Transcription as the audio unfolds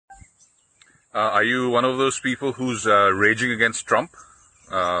Are you one of those people who's raging against Trump?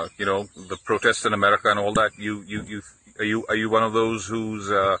 The protests in America and all that. Are you one of those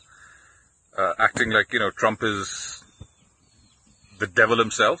who's acting like Trump is the devil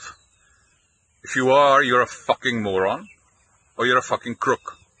himself? If you are, you're a fucking moron, or you're a fucking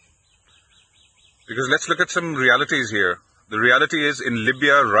crook. Because let's look at some realities here. The reality is, in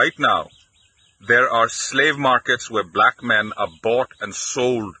Libya right now, there are slave markets where black men are bought and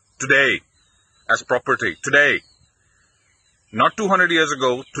sold today as property. Today. Not 200 years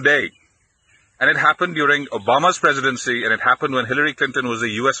ago, today. And it happened during Obama's presidency, and it happened when Hillary Clinton was the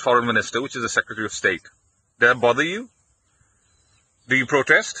U.S. Foreign Minister, which is the Secretary of State. Did that bother you? Do you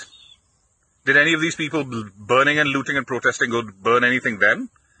protest? Did any of these people burning and looting and protesting go burn anything then?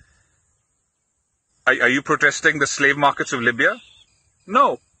 Are you protesting the slave markets of Libya?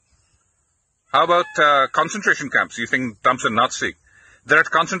 No. How about concentration camps? You think Trump's a Nazi? There are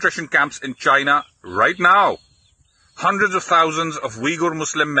concentration camps in China right now. Hundreds of thousands of Uyghur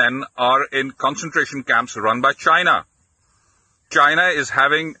Muslim men are in concentration camps run by China. China is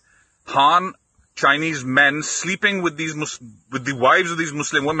having Han Chinese men sleeping with the wives of these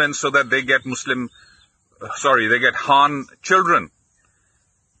Muslim women so that they get Han children.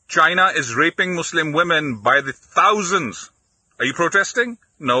 China is raping Muslim women by the thousands. Are you protesting?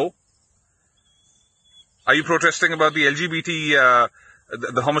 No. Are you protesting about the LGBT,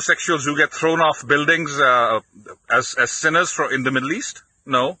 the homosexuals who get thrown off buildings as sinners in the Middle East?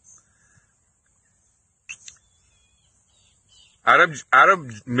 No. Arab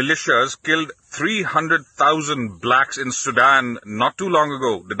militias killed 300,000 blacks in Sudan not too long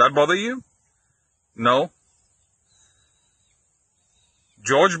ago. Did that bother you? No.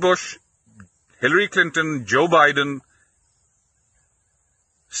 George Bush, Hillary Clinton, Joe Biden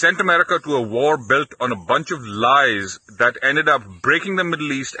sent America to a war built on a bunch of lies that ended up breaking the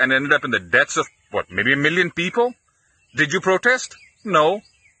Middle East and ended up in the deaths of, maybe 1 million people? Did you protest? No.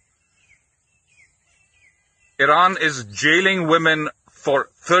 Iran is jailing women for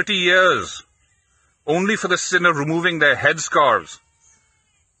 30 years, only for the sin of removing their headscarves.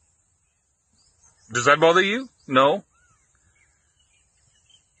 Does that bother you? No.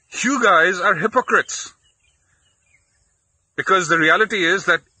 You guys are hypocrites. Because the reality is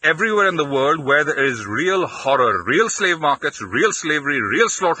that everywhere in the world where there is real horror, real slave markets, real slavery, real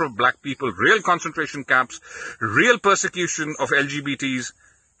slaughter of black people, real concentration camps, real persecution of LGBTs,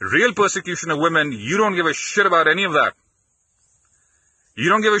 real persecution of women, you don't give a shit about any of that. You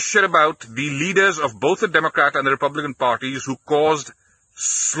don't give a shit about the leaders of both the Democrat and the Republican parties who caused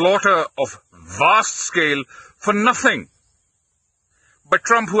slaughter of vast scale for nothing. But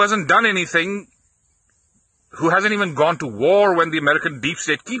Trump, who hasn't done anything, who hasn't even gone to war when the American deep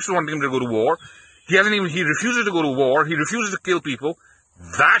state keeps wanting him to go to war, he refuses to go to war, he refuses to kill people,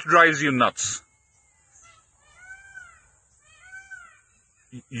 that drives you nuts.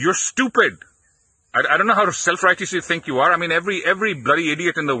 You're stupid. I don't know how self-righteous you think you are. I mean, every bloody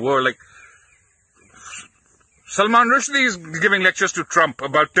idiot in the world, like Salman Rushdie is giving lectures to Trump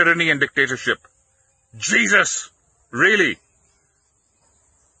about tyranny and dictatorship. Jesus, really?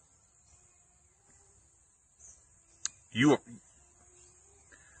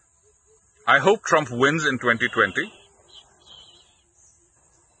 I hope Trump wins in 2020.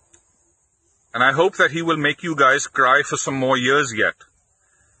 And I hope that he will make you guys cry for some more years yet.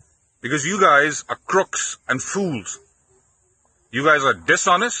 Because you guys are crooks and fools. You guys are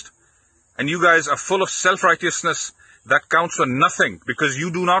dishonest. And you guys are full of self-righteousness that counts for nothing. Because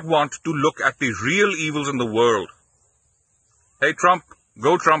you do not want to look at the real evils in the world. Hey Trump,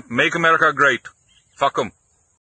 go Trump, make America great. Fuck 'em.